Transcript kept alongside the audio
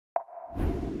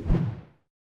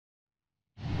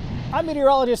I'm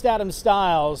meteorologist Adam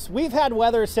Stiles. We've had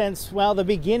weather since, well, the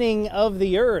beginning of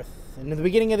the Earth and the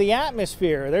beginning of the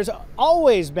atmosphere. There's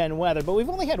always been weather, but we've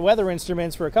only had weather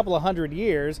instruments for a couple of hundred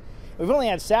years. We've only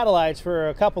had satellites for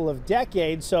a couple of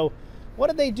decades. So what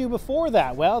did they do before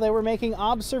that? Well, they were making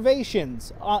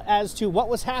observations as to what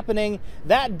was happening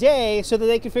that day so that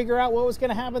they could figure out what was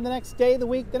going to happen the next day, the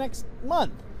week, the next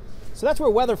month. So that's where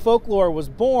weather folklore was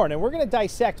born, and we're going to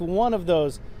dissect one of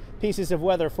those pieces of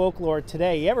weather folklore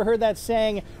today. You ever heard that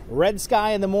saying, red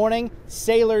sky in the morning,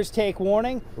 sailors take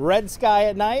warning, red sky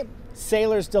at night,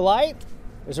 sailors delight?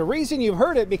 There's a reason you've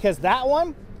heard it, because that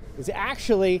one is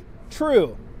actually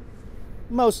true.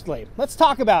 Mostly. Let's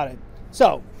talk about it.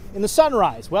 So, in the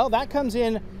sunrise, well, that comes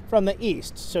in from the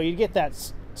east. So you get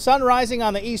that sun rising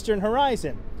on the eastern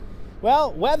horizon.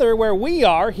 Well, weather where we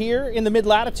are here in the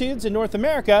mid-latitudes in North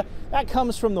America, that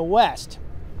comes from the west.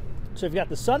 So you've got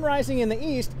the sun rising in the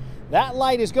east, that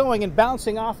light is going and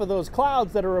bouncing off of those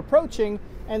clouds that are approaching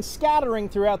and scattering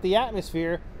throughout the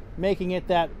atmosphere, making it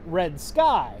that red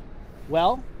sky.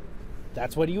 Well,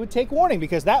 that's what you would take warning,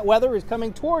 because that weather is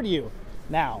coming toward you.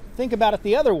 Now, think about it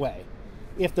the other way.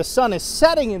 If the sun is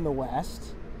setting in the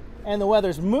west and the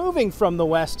weather's moving from the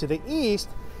west to the east,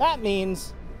 that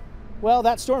means, well,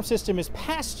 that storm system is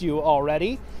past you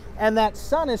already, and that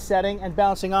sun is setting and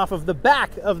bouncing off of the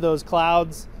back of those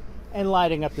clouds and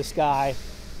lighting up the sky,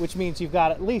 which means you've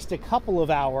got at least a couple of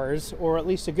hours, or at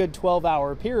least a good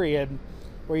 12-hour period,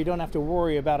 where you don't have to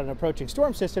worry about an approaching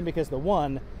storm system because the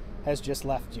one has just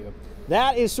left you.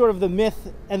 That is sort of the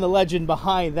myth and the legend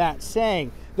behind that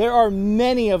saying. There are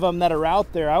many of them that are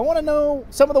out there. I want to know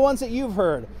some of the ones that you've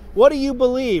heard. What do you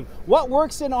believe? What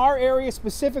works in our area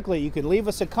specifically? You can leave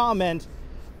us a comment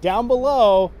down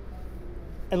below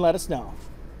and let us know.